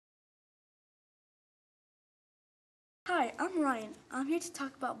Hi, I'm Ryan. I'm here to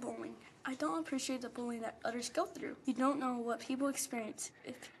talk about bullying. I don't appreciate the bullying that others go through. You don't know what people experience.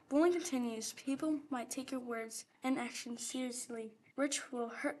 If bullying continues, people might take your words and actions seriously, which will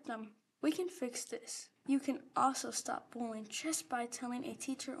hurt them. We can fix this. You can also stop bullying just by telling a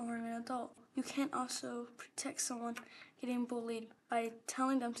teacher or an adult. You can also protect someone getting bullied by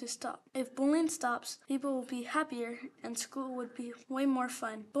telling them to stop. If bullying stops, people will be happier and school would be way more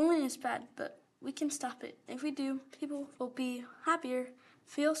fun. Bullying is bad, but we can stop it. If we do, people will be happier,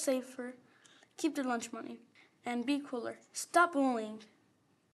 feel safer, keep their lunch money, and be cooler. Stop bullying.